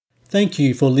Thank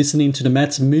you for listening to the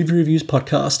Matt's Movie Reviews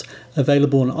podcast,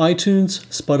 available on iTunes,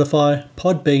 Spotify,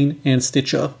 Podbean, and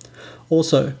Stitcher.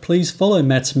 Also, please follow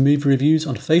Matt's Movie Reviews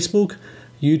on Facebook,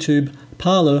 YouTube,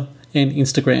 Parler, and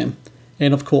Instagram.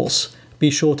 And of course, be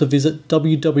sure to visit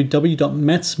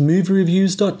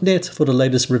www.mattsmoviereviews.net for the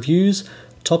latest reviews,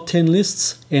 top 10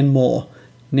 lists, and more.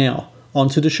 Now, on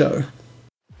to the show.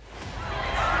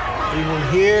 We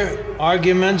will hear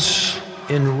arguments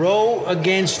in Roe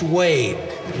against Wade.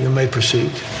 You may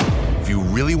proceed. If you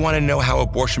really want to know how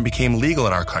abortion became legal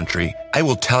in our country, I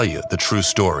will tell you the true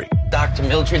story. Dr.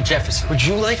 Mildred Jefferson, would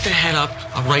you like to head up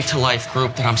a Right to Life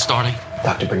group that I'm starting?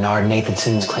 Dr. Bernard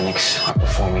Nathanson's clinics are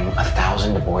performing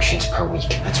 1,000 abortions per week.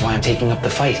 That's why I'm taking up the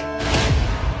fight.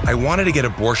 I wanted to get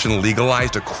abortion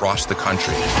legalized across the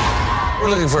country. We're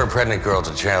looking for a pregnant girl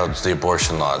to challenge the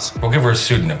abortion laws. We'll give her a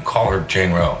pseudonym. Call her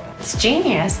Jane Roe. It's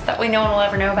genius that way no one will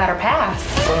ever know about her past.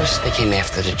 First, they came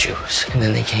after the Jews, and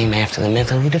then they came after the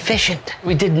mentally deficient.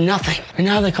 We did nothing. And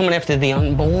now they're coming after the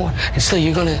unborn. And so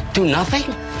you're gonna do nothing?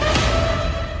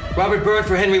 Robert Byrd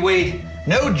for Henry Wade.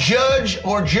 No judge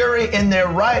or jury in their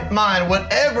right mind would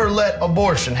ever let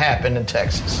abortion happen in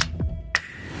Texas.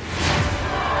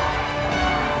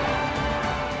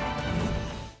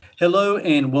 Hello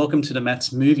and welcome to the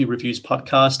Matt's Movie Reviews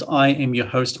podcast. I am your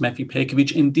host, Matthew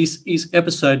Perkovich, and this is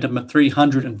episode number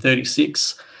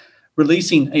 336.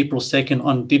 Releasing April 2nd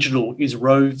on digital is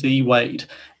Roe v. Wade,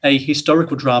 a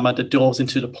historical drama that delves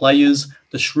into the players,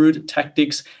 the shrewd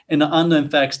tactics, and the unknown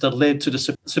facts that led to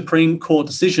the Supreme Court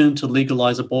decision to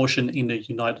legalize abortion in the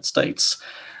United States.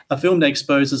 A film that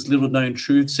exposes little-known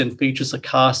truths and features a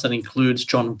cast that includes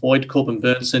John Voight, Corbin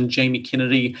Bernsen, Jamie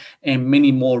Kennedy, and many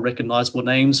more recognizable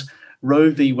names.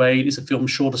 Roe v. Wade is a film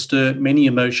sure to stir many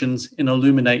emotions and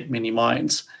illuminate many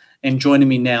minds. And joining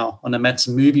me now on the Matt's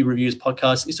Movie Reviews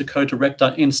podcast is the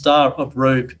co-director and star of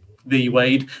Roe v.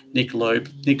 Wade, Nick Loeb.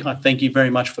 Nick, I thank you very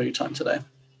much for your time today.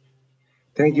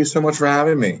 Thank you so much for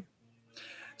having me.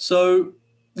 So,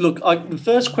 look, the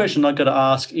first question I've got to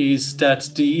ask is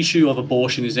that the issue of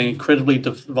abortion is an incredibly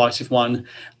divisive one.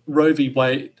 Roe v.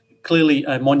 Wade, clearly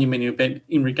a monumental event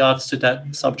in regards to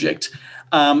that subject.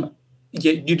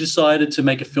 Yet you decided to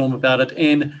make a film about it.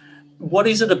 And what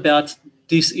is it about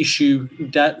this issue,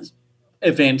 that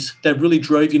event, that really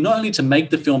drove you not only to make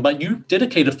the film, but you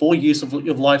dedicated 4 years of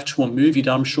your life to a movie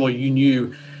that I'm sure you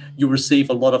knew you receive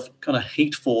a lot of kind of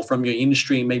hate for from your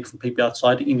industry and maybe from people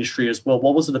outside the industry as well.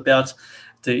 What was it about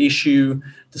the issue,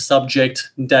 the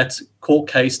subject, that court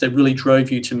case that really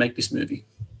drove you to make this movie?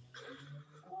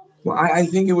 Well, I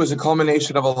think it was a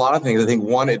culmination of a lot of things. I think,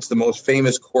 one, it's the most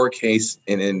famous court case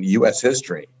in U.S.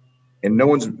 history, and no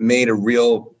one's made a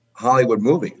real Hollywood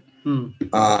movie.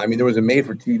 I mean, there was a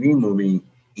made-for-TV movie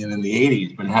in the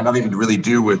 80s, but it had nothing to really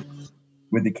do with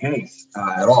the case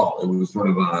at all. It was sort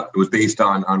of it was based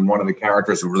on one of the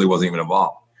characters who really wasn't even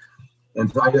involved.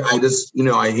 And so I just,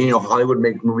 Hollywood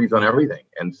makes movies on everything.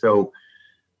 And so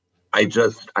I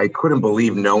couldn't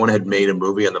believe no one had made a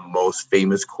movie on the most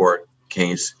famous court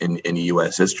case in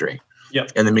U.S. history.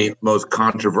 Yep. And the most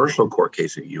controversial court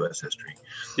case in U.S. history.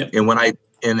 Yep. And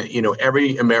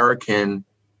every American's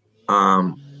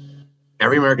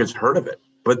heard of it,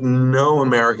 but no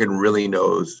American really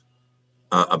knows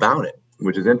about it,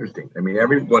 which is interesting. I mean,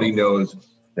 everybody knows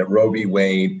that Roe v.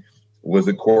 Wade was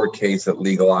a court case that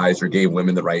legalized or gave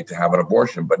women the right to have an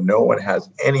abortion, but no one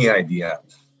has any idea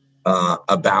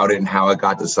about it and how it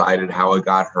got decided, how it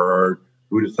got heard,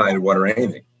 who decided what or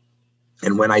anything.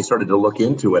 And when I started to look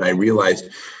into it, I realized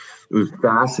it was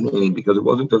fascinating because it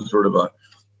wasn't just sort of a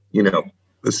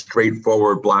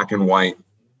straightforward black and white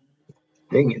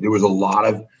thing. There was a lot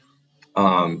of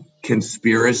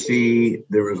conspiracy.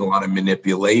 There was a lot of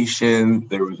manipulation.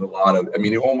 There was a lot of,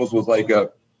 it almost was like an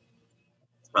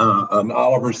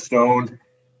Oliver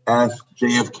Stone-esque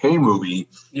JFK movie.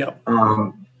 Yep.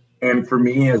 And for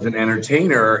me as an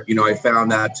entertainer, I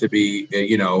found that to be,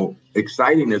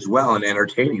 exciting as well and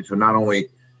entertaining. So not only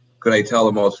could I tell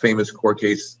the most famous court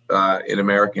case in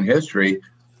American history,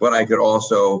 but I could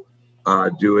also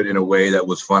do it in a way that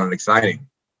was fun and exciting.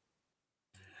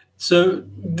 So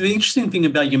the interesting thing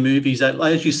about your movie is that,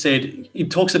 as you said,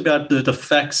 it talks about the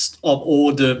facts of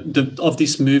all of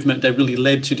this movement that really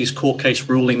led to this court case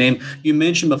ruling. And you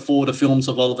mentioned before the films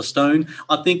of Oliver Stone.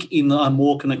 I think in a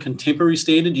more kind of contemporary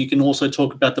standard, you can also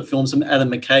talk about the films of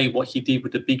Adam McKay, what he did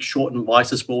with The Big Short and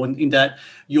Vice as well, in that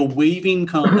you're weaving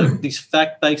kind of these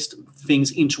fact-based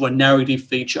things into a narrative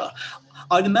feature.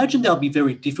 I'd imagine that'll be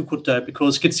very difficult though,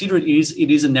 because consider it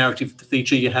is a narrative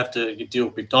feature. You deal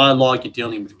with dialogue, you're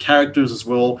dealing with characters as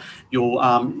well.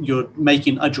 You're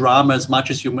making a drama as much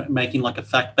as you're making like a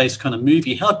fact-based kind of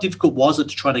movie. How difficult was it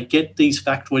to try to get these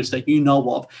factoids that you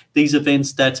know of, these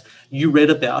events that you read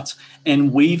about,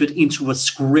 and weave it into a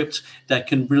script that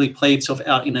can really play itself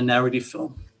out in a narrative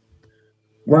film?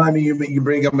 Well, I mean, you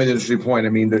bring up an interesting point. I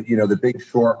mean, the Big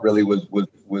Short really was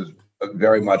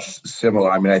very much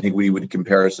similar. I mean, I think we would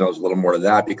compare ourselves a little more to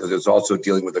that because it's also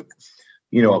dealing with a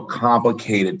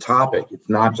complicated topic. It's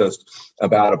not just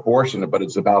about abortion, but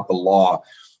it's about the law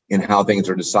and how things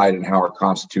are decided and how our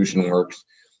Constitution works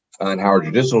and how our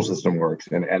judicial system works.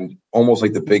 And almost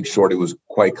like the Big Short, it was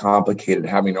quite complicated,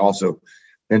 having also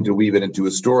then to weave it into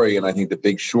a story. And I think the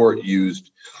Big Short used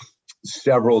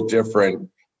several different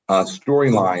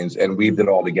storylines and weaved it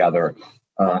all together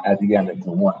at the end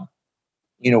into one.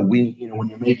 When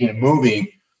you're making a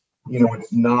movie,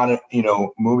 it's not,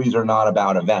 movies are not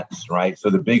about events, right? So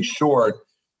the Big Short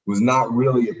was not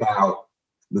really about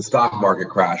the stock market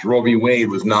crash. Roe v. Wade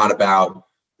was not about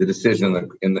the decision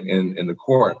in the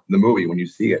court, the movie, when you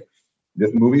see it.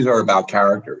 The movies are about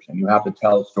characters, and you have to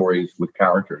tell stories with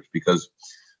characters because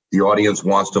the audience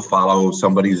wants to follow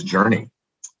somebody's journey.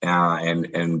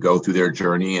 And go through their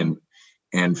journey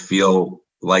and feel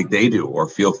like they do, or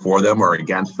feel for them or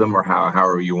against them, or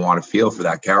however you want to feel for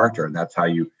that character. And that's how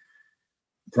you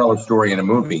tell a story in a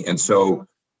movie. And so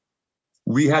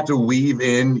we had to weave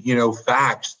in,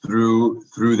 facts through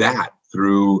a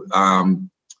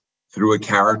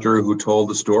character who told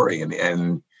the story,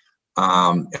 and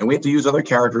we had to use other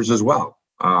characters as well,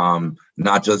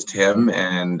 not just him.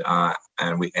 And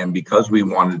because we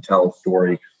wanted to tell a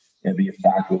story and be as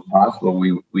factual as possible,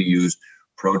 we used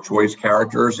pro-choice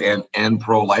characters and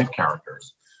pro-life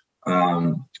characters,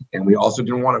 and we also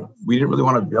didn't really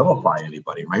want to vilify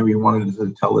anybody, right? We wanted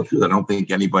to tell the truth. I don't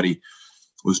think anybody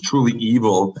was truly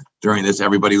evil during this.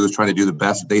 Everybody was trying to do the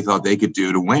best that they thought they could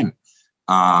do to win,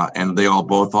 and they all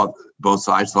both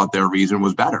sides thought their reason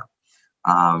was better.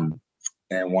 And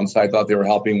one side thought they were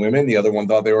helping women, the other one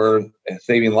thought they were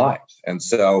saving lives, and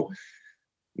so.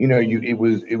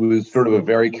 It was sort of a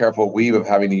very careful weave of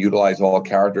having to utilize all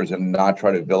characters and not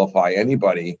try to vilify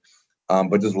anybody,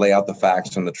 but just lay out the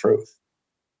facts and the truth.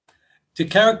 The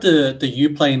character that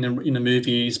you play in the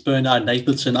movie is Bernard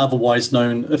Nathanson, otherwise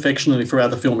known affectionately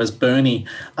throughout the film as Bernie.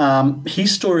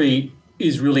 His story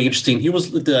is really interesting. He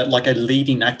was like a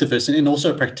leading activist and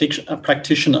also a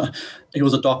practitioner. He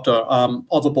was a doctor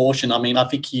of abortion. I mean, I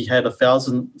think he had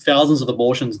thousands of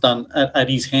abortions done at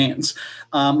his hands.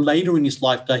 Later in his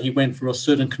life, he went through a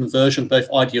certain conversion, both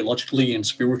ideologically and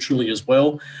spiritually as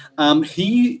well.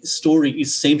 His story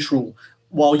is central.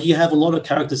 While you have a lot of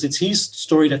characters, it's his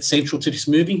story that's central to this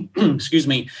movie. Excuse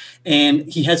me. And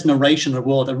he has narration as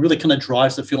well that really kind of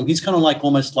drives the film. He's kind of like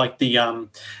almost like the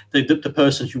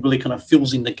person who really kind of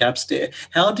fills in the gaps there.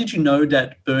 How did you know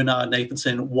that Bernard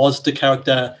Nathanson was the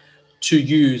character to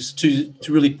use to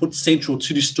really put central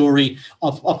to the story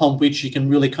upon which you can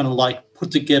really kind of like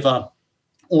put together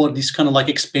all this kind of like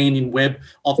expanding web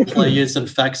of players and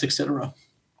facts, etc.?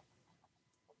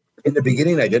 In the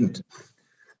beginning, I didn't.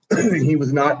 He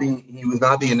was not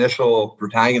the initial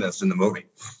protagonist in the movie,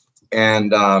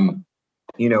 and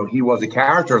he was a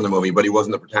character in the movie, but he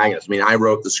wasn't the protagonist. I mean, I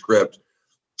wrote the script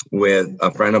with a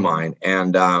friend of mine,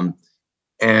 and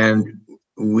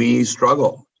we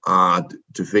struggled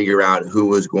to figure out who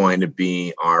was going to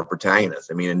be our protagonist.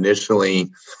 I mean,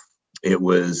 initially, it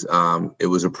was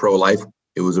a pro-life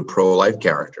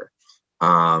character,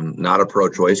 not a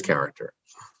pro-choice character.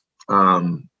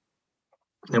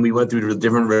 And we went through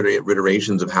different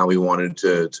iterations of how we wanted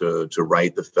to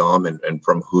write the film and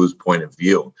from whose point of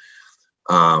view.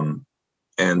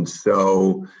 And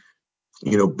so,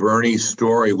 Bernie's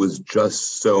story was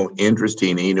just so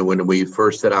interesting. When we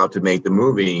first set out to make the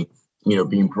movie,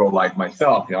 being pro-life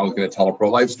myself, I was going to tell a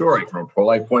pro-life story from a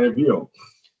pro-life point of view.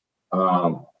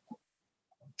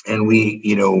 And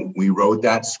we wrote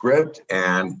that script,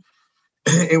 and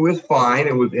it was fine.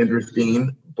 It was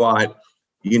interesting, but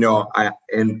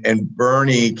and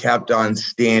Bernie kept on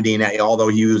standing out, although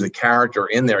he was a character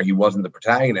in there, he wasn't the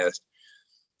protagonist.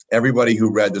 Everybody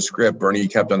who read the script, Bernie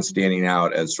kept on standing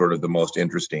out as sort of the most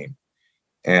interesting.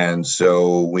 And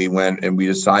so we went and we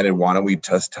decided, why don't we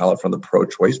just tell it from the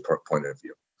pro-choice point of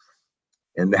view?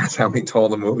 And that's how we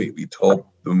told the movie. We told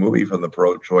the movie from the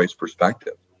pro-choice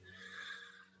perspective.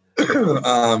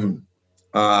 And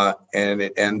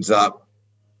it ends up,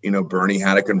 Bernie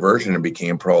had a conversion and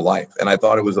became pro-life. And I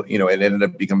thought it was, it ended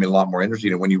up becoming a lot more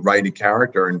interesting. And when you write a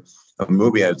character in a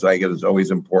movie, it's always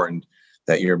important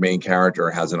that your main character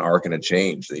has an arc and a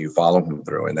change that you follow him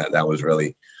through. And that was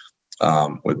really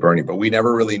with Bernie. But we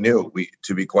never really knew.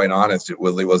 To be quite honest, it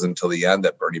really wasn't until the end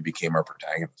that Bernie became our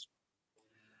protagonist.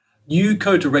 You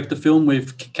co-direct the film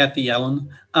with Kathy Allen.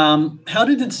 How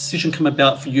did the decision come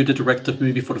about for you to direct the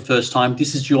movie for the first time?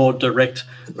 This is your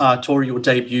directorial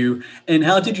debut. And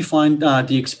how did you find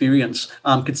the experience,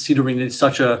 considering it's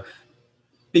such a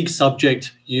big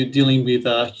subject? You're dealing with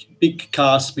a big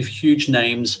cast with huge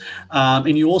names,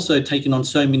 and you're also taking on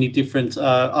so many different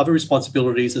other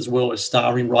responsibilities as well as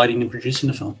starring, writing, and producing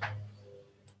the film.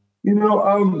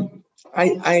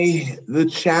 The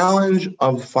challenge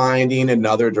of finding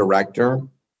another director,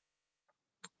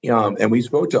 and we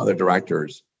spoke to other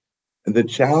directors, and the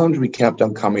challenge we kept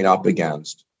on coming up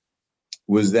against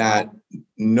was that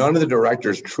none of the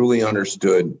directors truly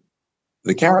understood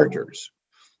the characters.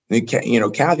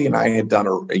 Kathy and I had done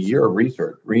a year of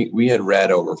research. We had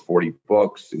read over 40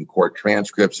 books and court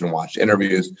transcripts and watched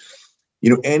interviews.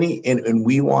 And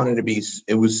we wanted to be.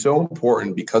 It was so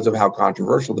important because of how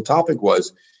controversial the topic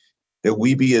was, that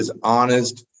we be as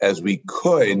honest as we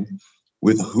could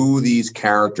with who these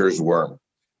characters were,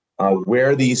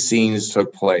 where these scenes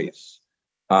took place,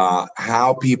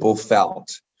 how people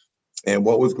felt, and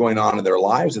what was going on in their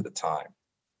lives at the time,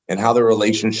 and how their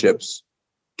relationships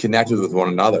connected with one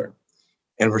another.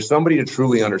 And for somebody to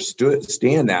truly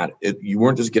understand that, you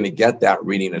weren't just going to get that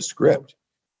reading a script.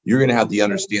 You're going to have to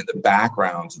understand the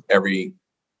backgrounds of every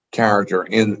character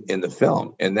in the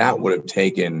film. And that would have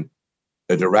taken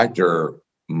a director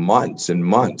months and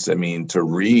months, to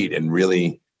read and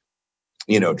really,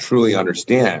 truly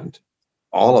understand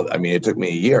all of it. It took me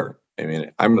a year.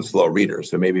 I'm a slow reader,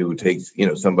 so maybe it would take,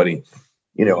 somebody,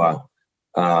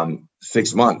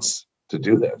 6 months to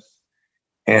do this.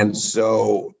 And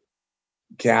so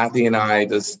Kathy and I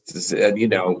just said,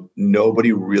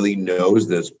 nobody really knows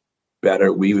this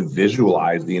better. We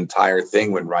visualized the entire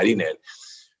thing when writing it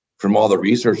from all the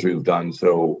research we've done.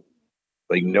 So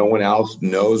no one else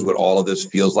knows what all of this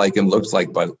feels like and looks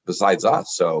like, but besides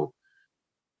us. So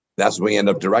that's what we end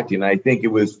up directing. And I think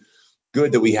it was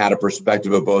good that we had a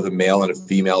perspective of both a male and a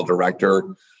female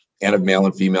director and a male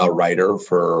and female writer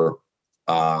for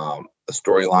a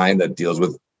storyline that deals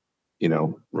with,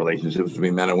 relationships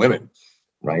between men and women.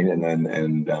 Right. And then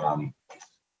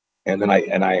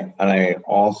I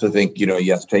also think,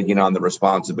 yes, taking on the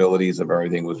responsibilities of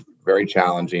everything was very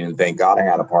challenging. And thank God I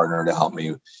had a partner to help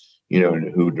me,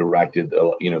 who directed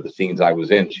the scenes I was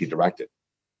in. She directed.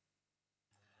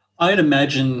 I'd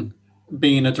imagine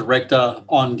being a director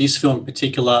on this film in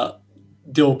particular,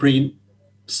 there'll be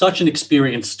such an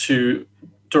experience to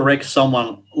direct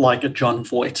someone like a Jon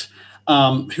Voight,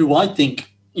 who I think,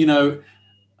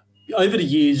 over the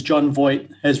years, Jon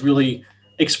Voight has really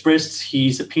expressed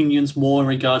his opinions more in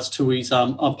regards to his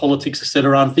politics,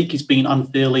 etc. I think he's been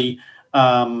unfairly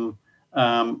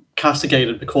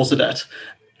castigated because of that.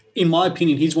 In my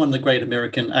opinion, he's one of the great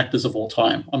American actors of all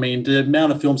time. The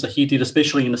amount of films that he did,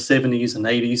 especially in the 70s and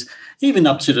 80s, even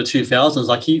up to the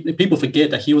 2000s, people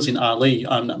forget that he was in Ali,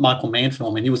 that Michael Mann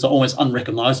film, and he was almost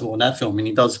unrecognizable in that film, and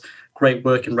he does great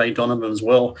work in Ray Donovan as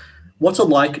well. What's it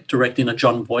like directing a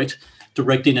Jon Voight,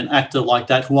 directing an actor like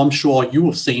that, who I'm sure you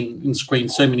have seen in screen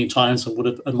so many times and would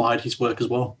have admired his work as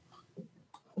well?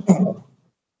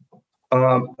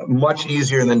 Much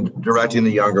easier than directing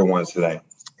the younger ones today.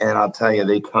 And I'll tell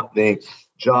you,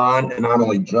 John, and not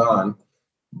only John,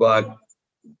 but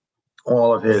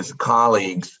all of his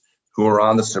colleagues who were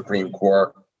on the Supreme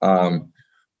Court,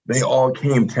 they all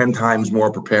came 10 times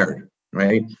more prepared,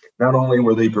 right? Not only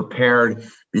were they prepared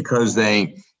because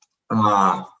they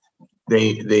knew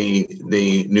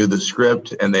the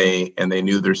script and they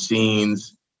knew their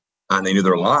scenes and they knew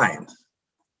their lines,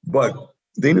 but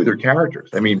they knew their characters.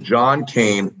 John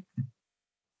came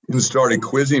and started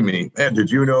quizzing me. And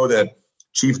did you know that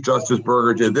Chief Justice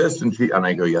Burger did this? And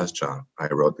I go, yes, John, I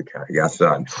wrote the character. Yes,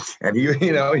 son. And he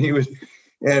was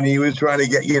trying to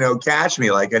get, catch me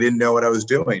like I didn't know what I was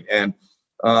doing. And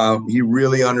he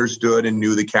really understood and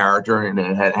knew the character and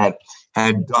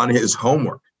had done his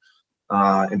homework.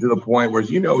 And to the point where,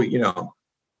 Chief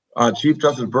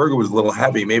Justice Burger was a little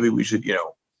heavy. Maybe we should,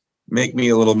 make me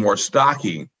a little more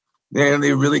stocky. And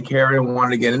they really cared and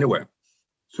wanted to get into it.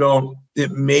 So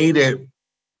it made it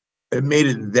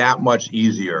that much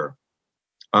easier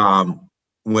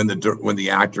when the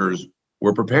actors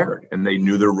were prepared and they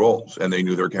knew their roles and they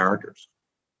knew their characters.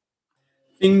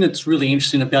 The thing that's really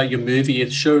interesting about your movie,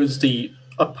 it shows the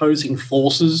opposing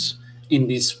forces in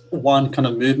this one kind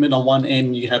of movement. On one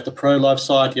end, you have the pro-life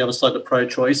side, the other side, the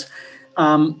pro-choice.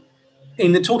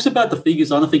 And it talks about the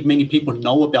figures I don't think many people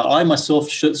know about. I myself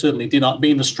certainly did not.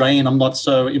 Being Australian, I'm not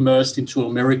so immersed into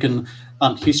American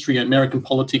history and American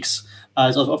politics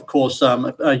as, of course,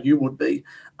 you would be.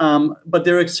 But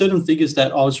there are certain figures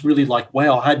that I was really like,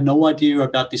 wow, I had no idea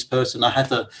about this person. I had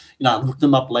to, look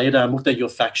them up later. I looked at your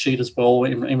fact sheet as well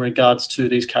in regards to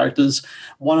these characters.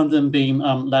 One of them being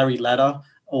Larry Ladder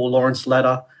or Lawrence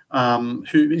Ladder,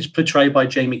 who is portrayed by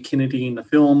Jamie Kennedy in the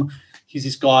film. He's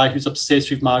this guy who's obsessed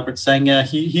with Margaret Sanger.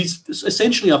 He's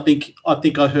essentially, I think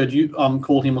I heard you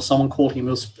call him, or someone called him,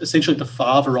 was essentially the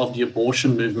father of the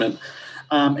abortion movement.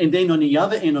 And then on the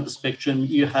other end of the spectrum,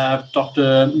 you have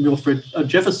Dr. Milford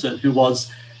Jefferson, who was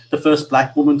the first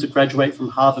Black woman to graduate from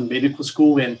Harvard Medical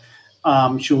School, and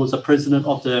she was the president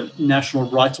of the National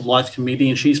Right to Life Committee,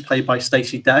 and she's played by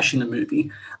Stacey Dash in the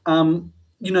movie. When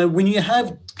you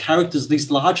have characters, these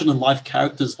larger-than-life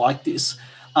characters like this,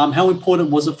 how important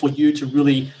was it for you to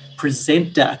really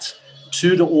present that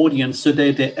to the audience so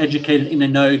they're educated and they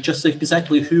know just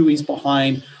exactly who is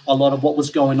behind a lot of what was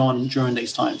going on during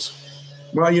these times?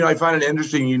 Well, I find it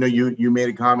interesting, you made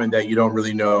a comment that you don't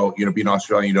really know, being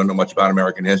Australian, you don't know much about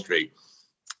American history.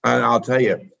 And I'll tell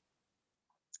you,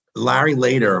 Larry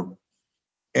Lader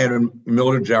and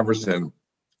Mildred Jefferson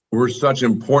were such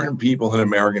important people in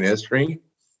American history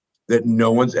that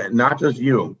no one's, not just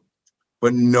you,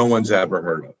 but no one's ever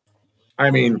heard of.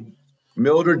 I mean,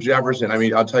 Mildred Jefferson,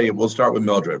 I'll tell you, we'll start with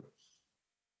Mildred.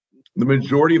 The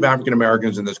majority of African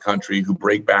Americans in this country who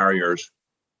break barriers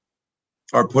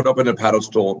are put up on a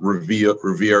pedestal,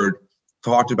 revered,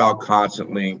 talked about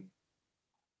constantly.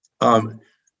 No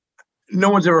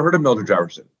one's ever heard of Mildred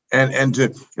Jefferson. And to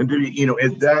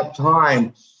at that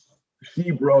time,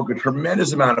 she broke a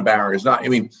tremendous amount of barriers.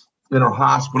 In her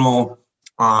hospital,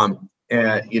 at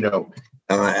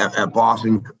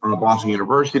Boston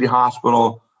University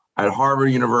Hospital, at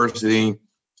Harvard University.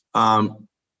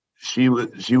 She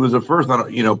was the first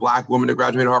Black woman to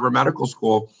graduate Harvard Medical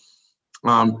School.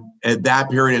 At that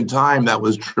period in time, that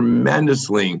was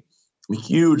tremendously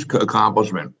huge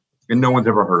accomplishment, and no one's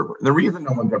ever heard of her. And the reason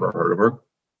no one's ever heard of her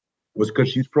was because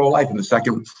she's pro-life and the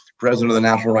second president of the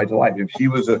National Right to Life. If she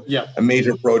was a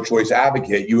major pro-choice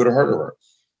advocate, you would have heard of her.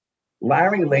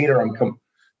 Larry Lader, I'll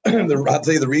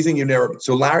tell you the reason you never.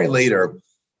 So Larry Lader,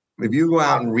 if you go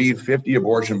out and read 50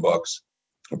 abortion books,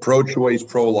 pro-choice,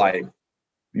 pro-life,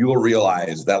 you will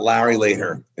realize that Larry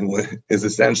Lader was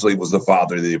the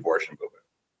father of the abortion movement.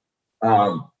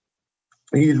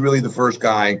 He's really the first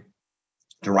guy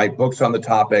to write books on the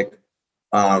topic.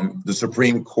 The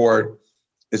Supreme Court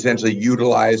essentially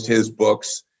utilized his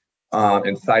books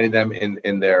and cited them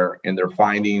in their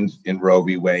findings in Roe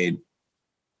v. Wade.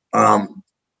 And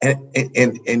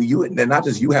not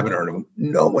just you haven't heard of him,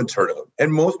 no one's heard of him.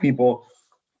 And most people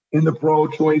in the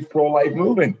pro-choice, pro-life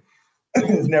movement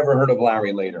has never heard of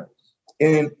Larry Lader.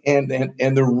 And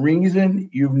the reason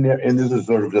you've never, and this is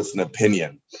sort of just an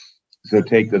opinion, so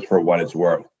take this for what it's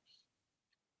worth.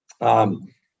 The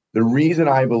reason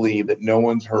I believe that no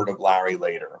one's heard of Larry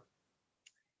Lader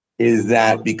is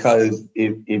that because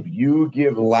if you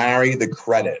give Larry the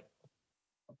credit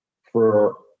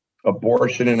for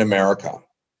abortion in America,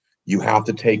 you have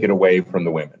to take it away from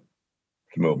the women's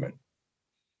movement.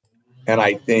 And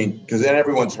I think, because then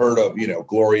everyone's heard of,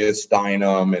 Gloria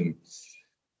Steinem and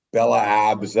Bella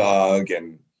Abzug,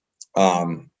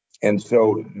 and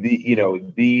so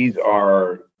these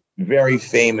are very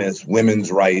famous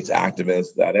women's rights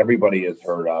activists that everybody has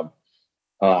heard of.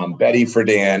 Betty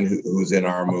Friedan, who's in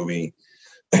our movie,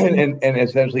 and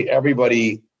essentially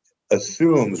everybody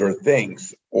assumes or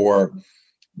thinks or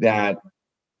that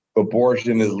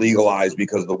abortion is legalized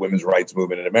because of the women's rights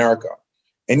movement in America.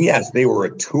 And yes, they were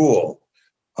a tool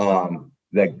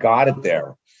that got it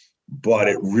there, but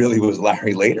it really was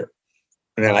Larry Lader.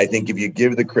 And I think if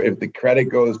the credit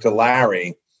goes to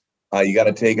Larry, you got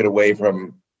to take it away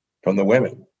from the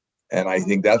women. And I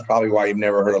think that's probably why you've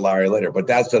never heard of Larry Lader. But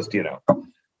that's just,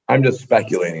 I'm just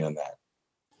speculating on that.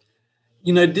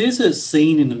 There's a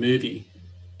scene in the movie,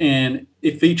 and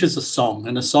it features a song,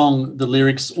 and the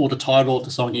lyrics or the title of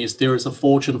the song is "There is a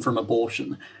Fortune from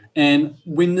Abortion." And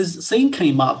when this scene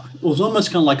came up, it was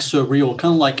almost kind of like surreal,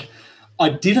 kind of like I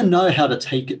didn't know how to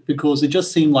take it because it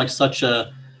just seemed like such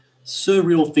a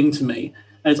surreal thing to me.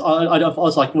 As I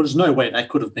was like, well, there's no way that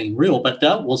could have been real, but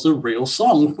that was a real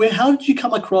song. How did you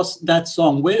come across that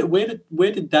song? Where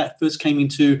did that first came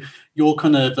into your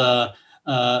kind of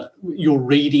your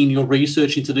reading, your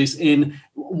research into this? And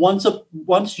once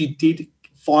you did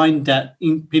find that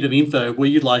bit of info, were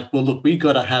you like, well, look, we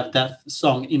got to have that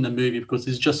song in the movie because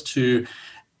it's just too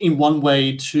in one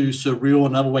way too surreal,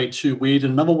 another way too weird,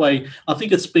 and another way, I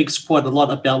think it speaks quite a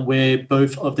lot about where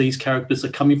both of these characters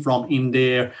are coming from in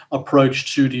their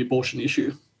approach to the abortion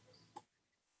issue.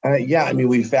 Yeah, I mean,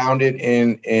 we found it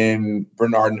in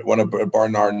one of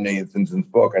Bernard Nathanson's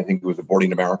book. I think it was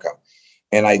Aborting America,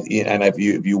 and if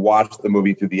you watch the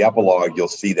movie through the epilogue, you'll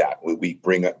see that we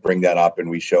bring that up, and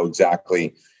we show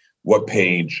exactly what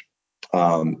page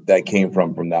that came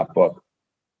from that book.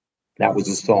 That was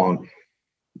a song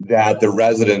that the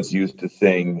residents used to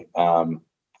sing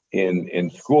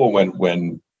in school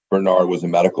when Bernard was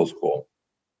in medical school,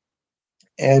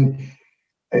 and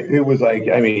it was like,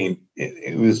 I mean,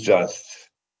 it was just,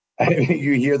 I mean,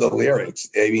 you hear the lyrics.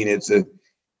 I mean, it's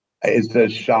a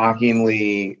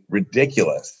shockingly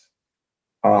ridiculous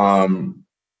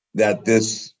that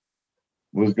this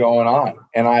was going on.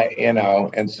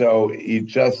 And so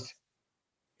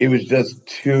it was just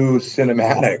too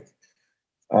cinematic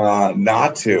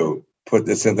not to put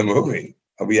this in the movie.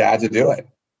 We had to do it.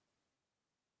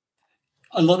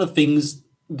 A lot of things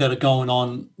that are going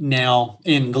on now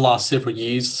in the last several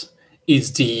years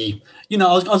is the,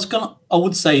 I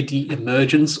would say the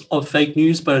emergence of fake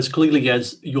news, but as clearly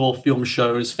as your film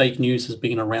shows, fake news has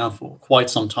been around for quite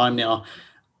some time now.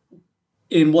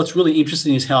 And what's really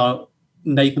interesting is how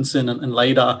Nathanson and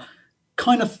later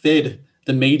kind of fed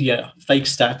the media fake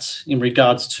stats in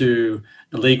regards to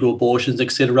illegal abortions,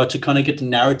 etc., to kind of get the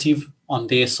narrative on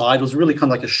their side. It was really kind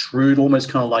of like a shrewd, almost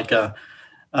kind of like a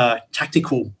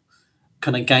tactical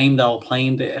kind of game they were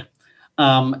playing there.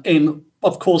 And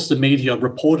of course, the media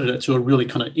reported it to a really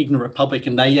kind of ignorant public,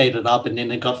 and they ate it up, and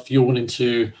then it got fueled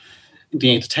into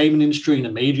the entertainment industry and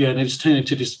the media, and it just turned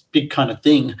into this big kind of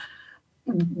thing.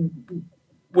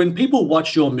 When people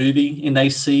watch your movie and they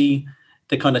see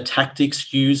the kind of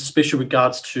tactics used, especially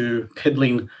regards to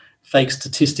peddling fake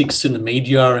statistics to the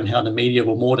media and how the media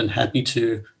were more than happy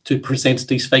to present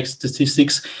these fake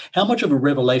statistics, how much of a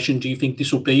revelation do you think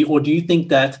this will be? Or do you think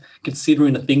that,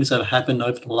 considering the things that have happened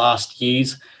over the last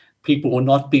years, people will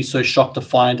not be so shocked to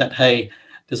find that, hey,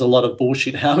 there's a lot of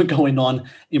bullshit going on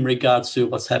in regards to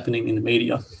what's happening in the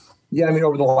media? Yeah, I mean,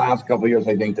 over the last couple of years,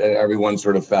 I think that everyone's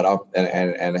sort of fed up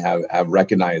and have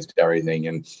recognized everything.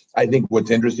 And I think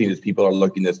what's interesting is people are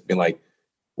looking at this being like,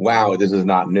 wow, this is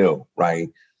not new, right?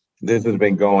 This has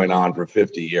been going on for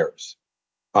 50 years.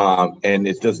 And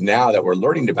it's just now that we're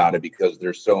learning about it because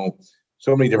there's so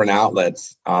many different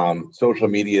outlets. Social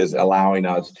media is allowing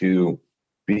us to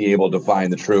be able to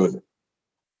find the truth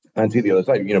and see the other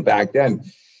side. Back then,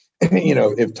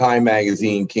 if Time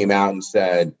magazine came out and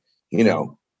said,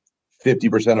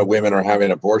 50% of women are having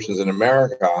abortions in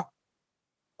America,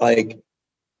 like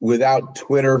without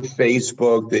Twitter,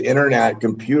 Facebook, the internet,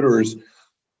 computers,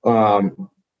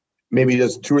 maybe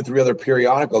just 2 or 3 other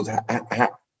periodicals,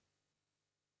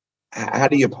 how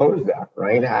do you oppose that,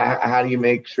 right? How do you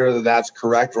make sure that that's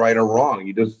correct, right, or wrong?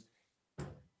 You just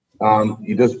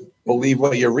believe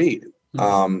what you read.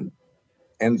 And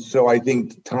so I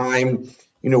think Time,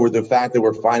 with the fact that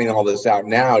we're finding all this out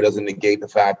now doesn't negate the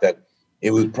fact that it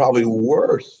was probably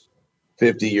worse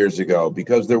 50 years ago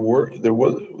because there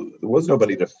was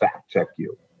nobody to fact check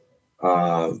you.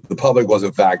 The public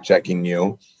wasn't fact checking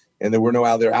you, and there were no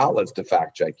other outlets to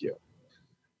fact check you.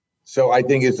 So I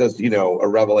think it's just, a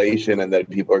revelation, and that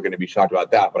people are going to be shocked about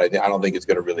that. But I don't think it's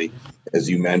going to really, as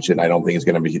you mentioned, I don't think it's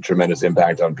going to be a tremendous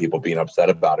impact on people being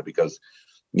upset about it because,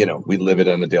 we live it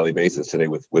on a daily basis today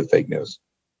with fake news.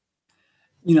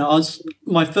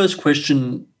 My first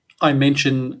question, I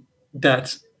mentioned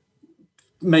that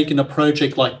making a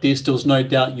project like this, there was no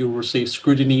doubt you'll receive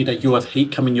scrutiny, that you have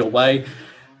heat coming your way.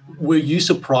 Were you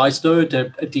surprised, though,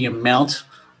 at the amount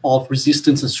of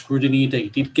resistance and scrutiny that you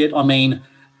did get? I mean,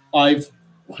 I've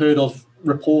heard of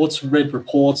read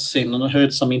reports, and I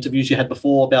heard some interviews you had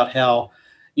before about how,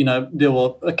 there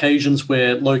were occasions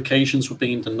where locations were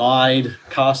being denied,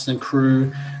 cast and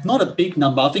crew. Not a big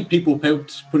number. I think people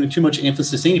putting too much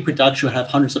emphasis. Any production will have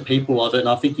hundreds of people of it, and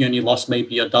I think you only lost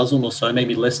maybe a dozen or so,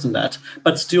 maybe less than that.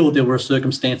 But still, there were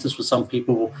circumstances where some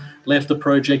people left the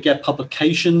project, get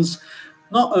publications,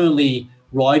 not only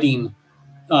writing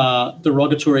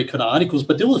derogatory kind of articles,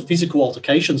 but there were physical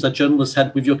altercations that journalists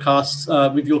had with your cast,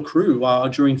 with your crew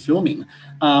during filming.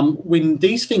 When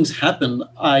these things happen,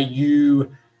 are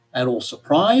you at all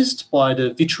surprised by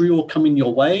the vitriol coming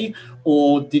your way,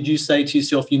 or did you say to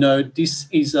yourself, this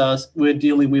is we're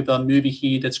dealing with a movie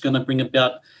here that's going to bring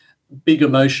about big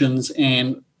emotions,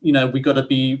 and we got to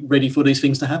be ready for these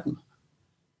things to happen?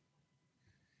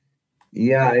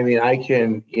 Yeah, I mean, I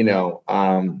can,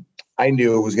 I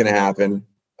knew it was going to happen.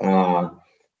 To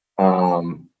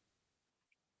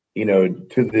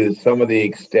some of the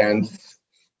extents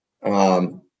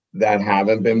that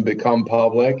haven't become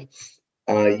public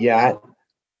yet.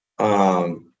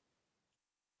 I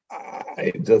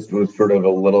just was sort of a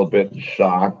little bit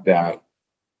shocked that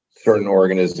certain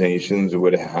organizations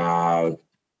would have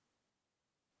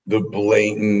the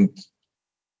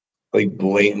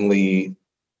blatantly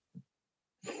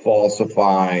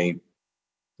falsify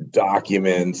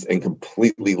documents and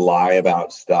completely lie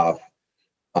about stuff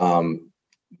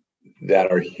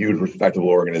that are huge, respectable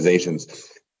organizations,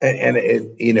 and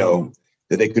that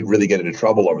they could really get into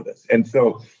trouble over this. And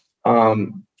so,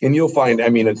 and you'll find,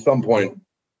 at some point,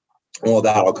 well,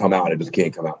 that'll come out. It just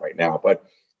can't come out right now. But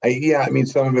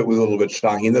some of it was a little bit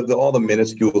shocking. All the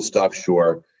minuscule stuff,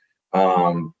 sure.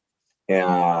 But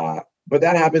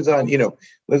that happens on,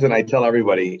 listen, I tell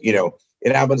everybody,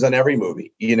 it happens on every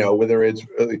movie, whether it's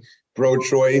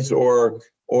pro-choice or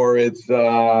it's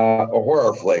a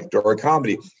horror flick or a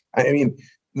comedy.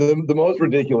 The most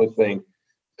ridiculous thing,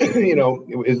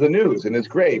 is the news, and it's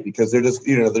great because they're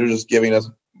just giving us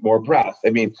more press.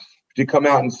 To come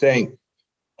out and saying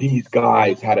these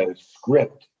guys had a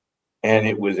script and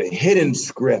it was a hidden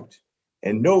script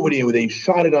and they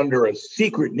shot it under a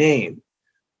secret name.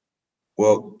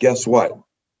 Well, guess what?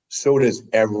 So does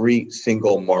every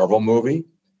single Marvel movie,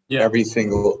 every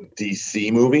single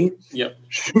DC movie. Yep.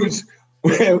 Shoots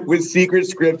with secret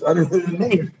scripts under the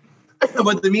name.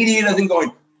 But the media doesn't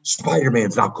go,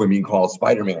 Spider-Man's not going to be called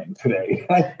Spider-Man today.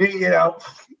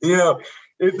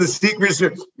 It's the secret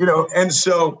script, and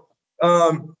so,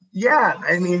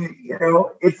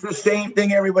 it's the same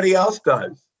thing everybody else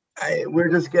does. We're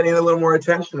just getting a little more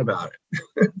attention about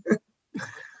it.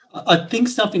 I think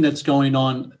something that's going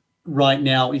on right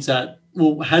now is that,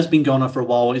 has been going on for a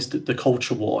while, is the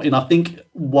culture war. And I think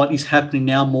what is happening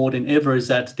now more than ever is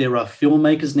that there are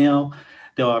filmmakers now,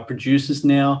 there are producers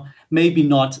now, maybe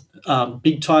not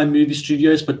big time movie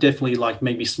studios, but definitely like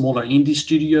maybe smaller indie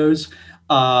studios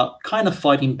kind of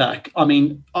fighting back. I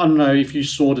don't know if you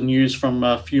saw the news from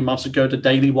a few months ago, the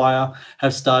Daily Wire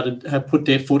have put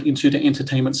their foot into the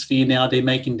entertainment sphere now. They're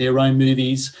making their own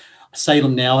movies.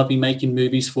 Salem Now have been making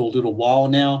movies for a little while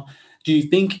now. Do you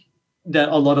think that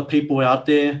a lot of people out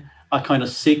there are kind of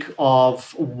sick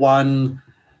of one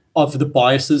of the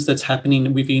biases that's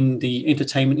happening within the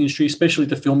entertainment industry, especially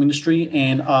the film industry,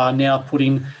 and are now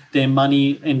putting their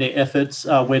money and their efforts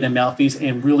where their mouth is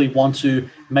and really want to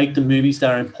make the movies that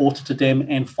are important to them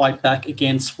and fight back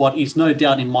against what is no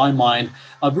doubt in my mind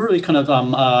a really kind of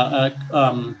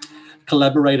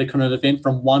collaborator kind of event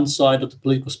from one side of the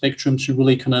political spectrum to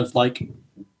really kind of like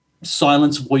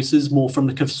silence voices more from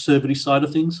the conservative side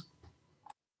of things?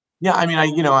 Yeah,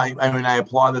 I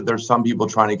applaud that there's some people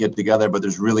trying to get together, but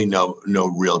there's really no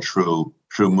real true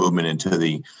movement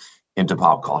into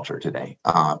pop culture today.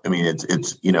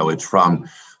 It's from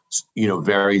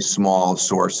very small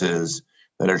sources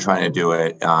that are trying to do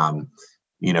it.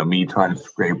 Me trying to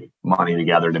scrape money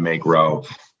together to make Roe.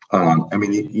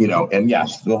 And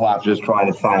yes, the left is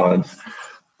trying to silence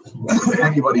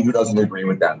anybody who doesn't agree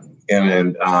with them.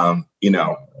 And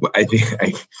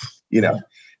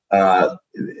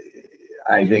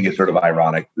I think it's sort of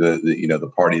ironic.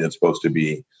 The party that's supposed to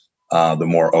be the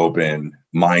more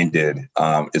open-minded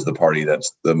is the party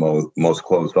that's the most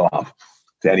closed off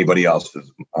to anybody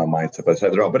else's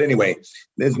mindset. But anyway,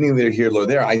 there's neither here nor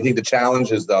there. I think the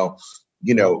challenge is, though,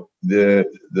 the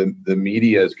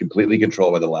media is completely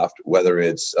controlled by the left, whether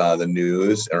it's the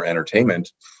news or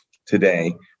entertainment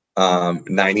today.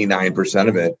 99%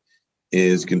 of it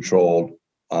is controlled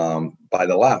by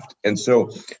the left. And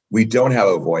so we don't have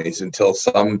a voice until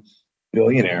some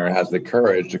billionaire has the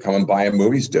courage to come and buy a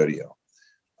movie studio.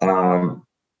 And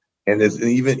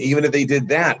even if they did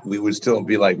that, we would still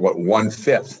be like,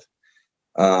 1/5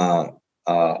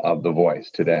 of the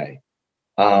voice today.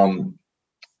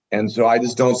 And so I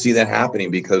just don't see that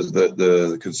happening because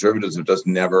the conservatives have just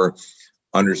never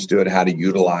understood how to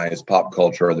utilize pop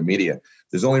culture or the media.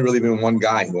 There's only really been one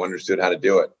guy who understood how to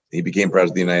do it. He became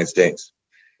president of the United States.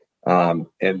 And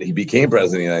he became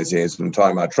president of the United States, I'm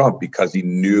talking about Trump, because he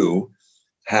knew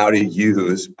how to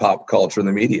use pop culture and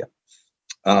the media.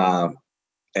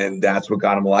 And that's what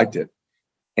got him elected.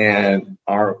 And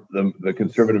the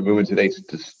conservative movement today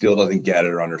still doesn't get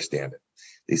it or understand it.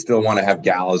 They still want to have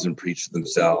galas and preach to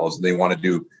themselves. They want to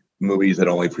do movies that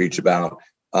only preach about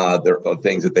their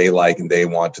things that they like and they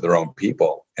want to their own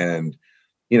people. And,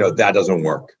 that doesn't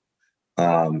work.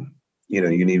 You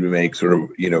need to make sort of,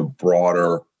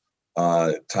 broader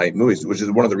type movies, which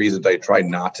is one of the reasons I try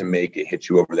not to make it hit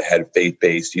you over the head,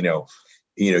 faith-based,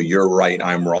 you're right,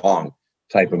 I'm wrong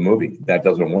type of movie. That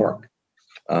doesn't work.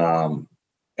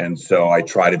 And so I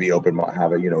try to be open,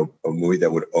 have a movie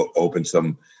that would open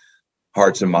some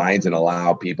hearts and minds and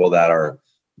allow people that are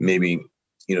maybe,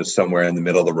 somewhere in the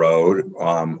middle of the road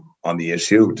on the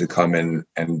issue to come in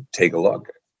and take a look.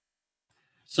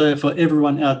 So for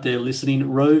everyone out there listening,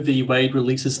 Roe v. Wade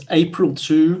releases April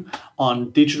 2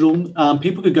 on digital.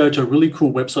 People could go to a really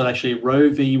cool website, actually,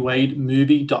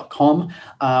 roeVWademovie.com.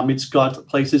 It's got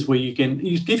places where you give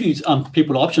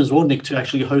people options, or Nick, to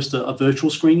actually host a virtual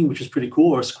screening, which is pretty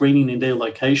cool, or a screening in their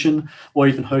location, or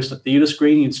even host a theater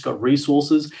screening. It's got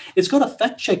resources. It's got a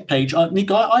fact check page. Nick,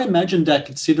 I imagine that,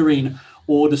 considering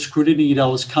all the scrutiny that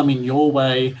was coming your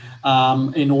way,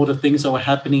 in all the things that were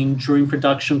happening during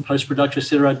production, post-production, et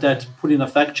cetera, that putting a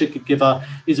fact check together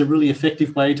is a really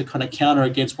effective way to kind of counter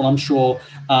against what I'm sure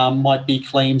might be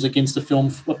claims against the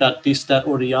film about this, that,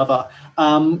 or the other.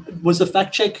 Was the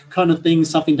fact check kind of thing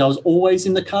something that was always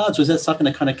in the cards, or was that something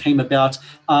that kind of came about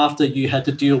after you had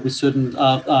to deal with certain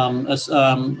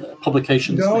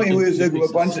publications? No, it was a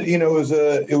bunch of,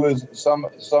 it was some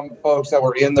folks that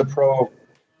were in the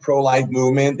pro-life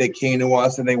movement. They came to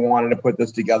us and they wanted to put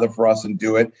this together for us and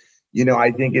do it.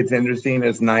 I think it's interesting.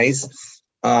 It's nice.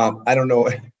 I don't know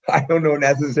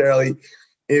necessarily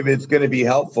if it's going to be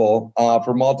helpful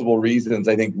for multiple reasons.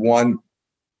 I think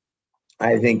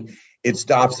it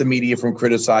stops the media from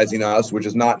criticizing us, which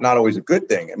is not always a good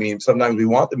thing. I mean, sometimes we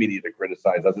want the media to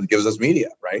criticize us. It gives us media,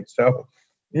 right? So,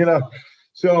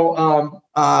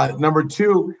 number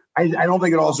two, I don't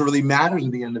think it also really matters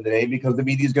at the end of the day, because the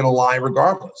media is going to lie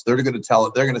regardless. They're going to tell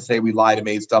it. They're going to say we lied and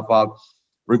made stuff up,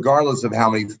 regardless of how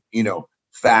many,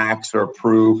 facts or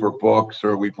proof or books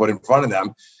or we put in front of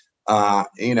them. I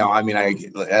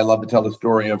love to tell the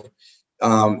story of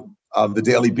the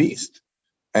Daily Beast.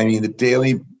 I mean, the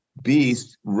Daily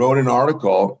Beast wrote an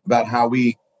article about how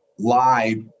we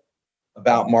lied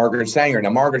about Margaret Sanger.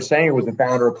 Now, Margaret Sanger was the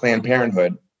founder of Planned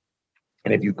Parenthood.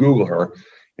 And if you Google her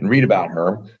and read about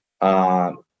her,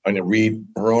 and read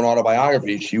her own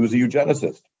autobiography, she was a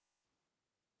eugenicist.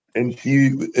 And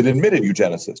an admitted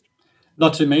eugenicist.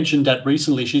 Not to mention that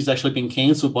recently she's actually been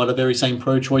cancelled by the very same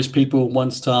pro-choice people who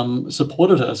once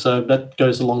supported her. So that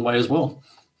goes a long way as well.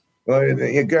 Well,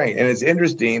 yeah, great. And it's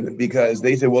interesting because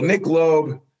they said, well, Nick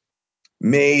Loeb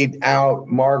made out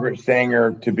Margaret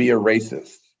Sanger to be a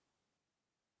racist.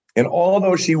 And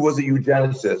although she was a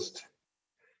eugenicist,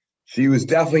 she was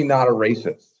definitely not a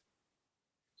racist.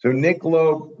 So Nick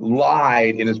Loeb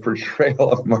lied in his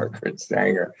portrayal of Margaret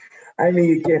Sanger. I mean,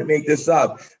 you can't make this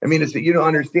up. I mean, you don't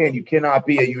understand. You cannot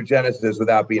be a eugenicist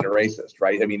without being a racist,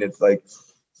 right? I mean, it's like,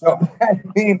 so I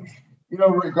mean,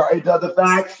 the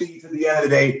fact sheets at the end of the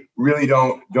day really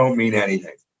don't mean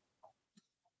anything.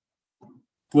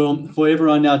 Well, for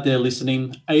everyone out there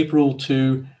listening, April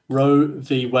 2, Roe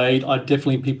v. Wade,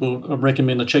 people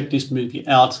recommend to check this movie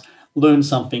out. Learn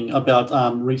something about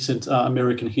recent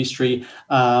American history.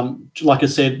 Like I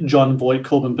said, Jon Voight,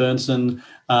 Corbin Bernsen,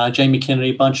 Jamie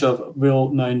Kennedy, a bunch of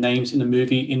well-known names in the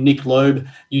movie. In Nick Loeb,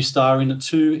 you star in it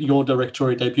too, your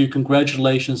directorial debut.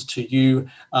 Congratulations to you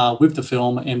with the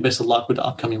film, and best of luck with the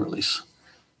upcoming release.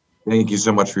 Thank you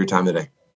so much for your time today.